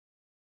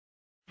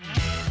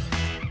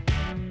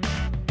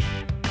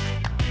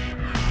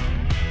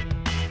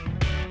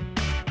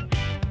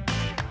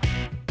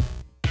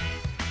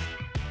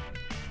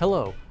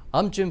Hello,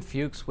 I'm Jim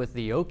Fuchs with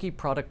the OKI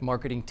product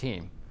marketing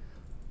team.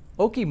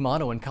 OKI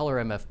Mono and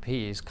Color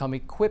MFPs come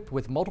equipped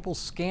with multiple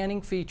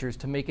scanning features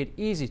to make it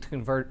easy to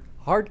convert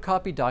hard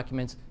copy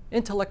documents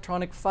into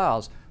electronic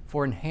files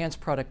for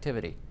enhanced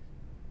productivity.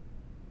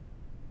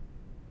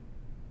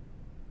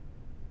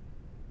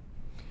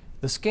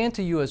 The Scan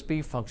to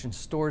USB function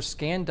stores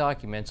scanned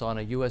documents on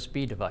a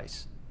USB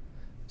device.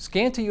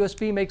 Scan to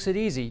USB makes it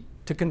easy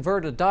to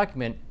convert a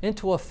document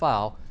into a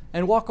file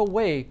and walk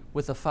away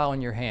with the file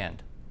in your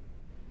hand.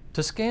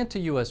 To scan to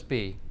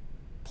USB,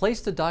 place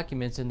the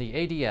documents in the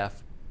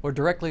ADF or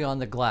directly on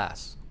the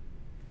glass.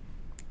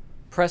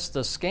 Press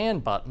the Scan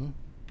button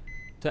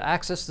to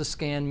access the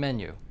Scan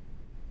menu.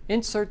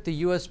 Insert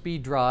the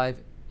USB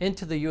drive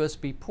into the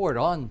USB port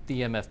on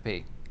the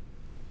MFP.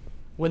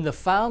 When the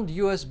found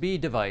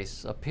USB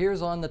device appears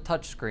on the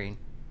touchscreen,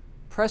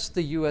 press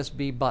the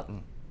USB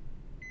button.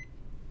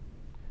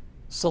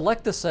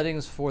 Select the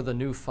settings for the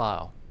new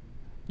file.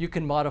 You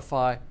can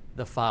modify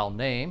the file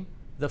name,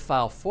 the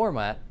file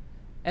format,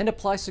 and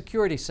apply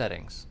security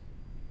settings.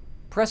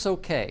 Press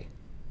OK.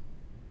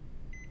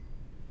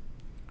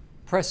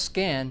 Press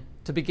Scan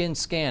to begin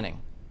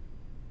scanning.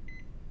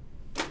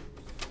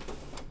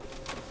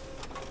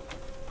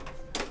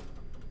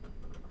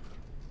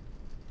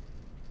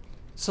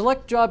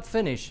 Select Job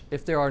Finish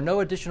if there are no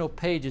additional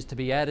pages to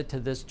be added to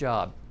this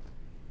job.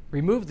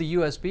 Remove the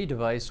USB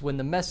device when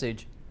the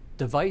message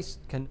 "Device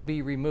can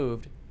be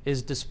removed"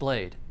 is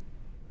displayed.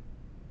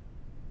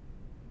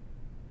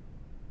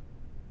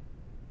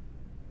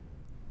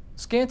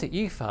 Scan to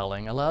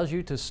eFiling allows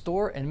you to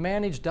store and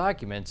manage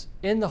documents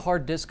in the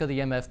hard disk of the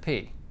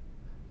MFP.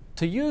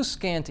 To use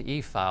Scan to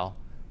eFile,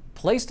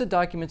 place the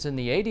documents in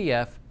the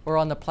ADF or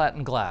on the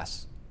platen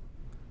glass.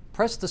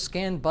 Press the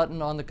Scan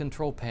button on the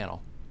control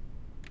panel.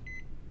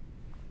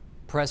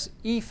 Press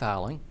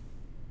eFiling.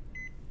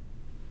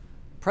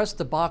 Press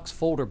the box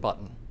folder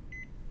button.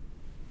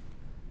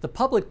 The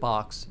public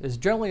box is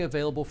generally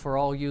available for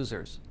all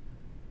users.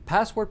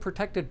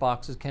 Password-protected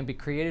boxes can be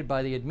created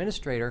by the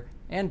administrator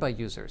and by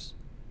users.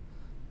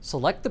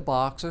 Select the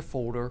box or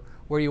folder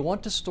where you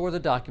want to store the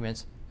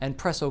documents and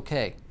press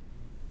OK.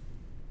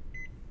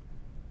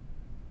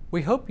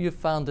 We hope you've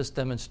found this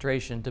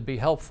demonstration to be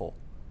helpful.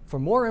 For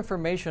more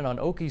information on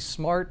OKI's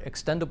Smart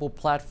Extendable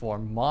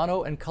Platform,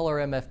 Mono and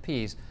Color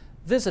MFPs,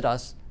 visit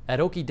us at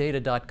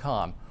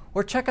okidata.com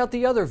or check out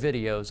the other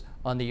videos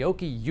on the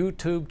OKI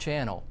YouTube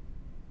channel.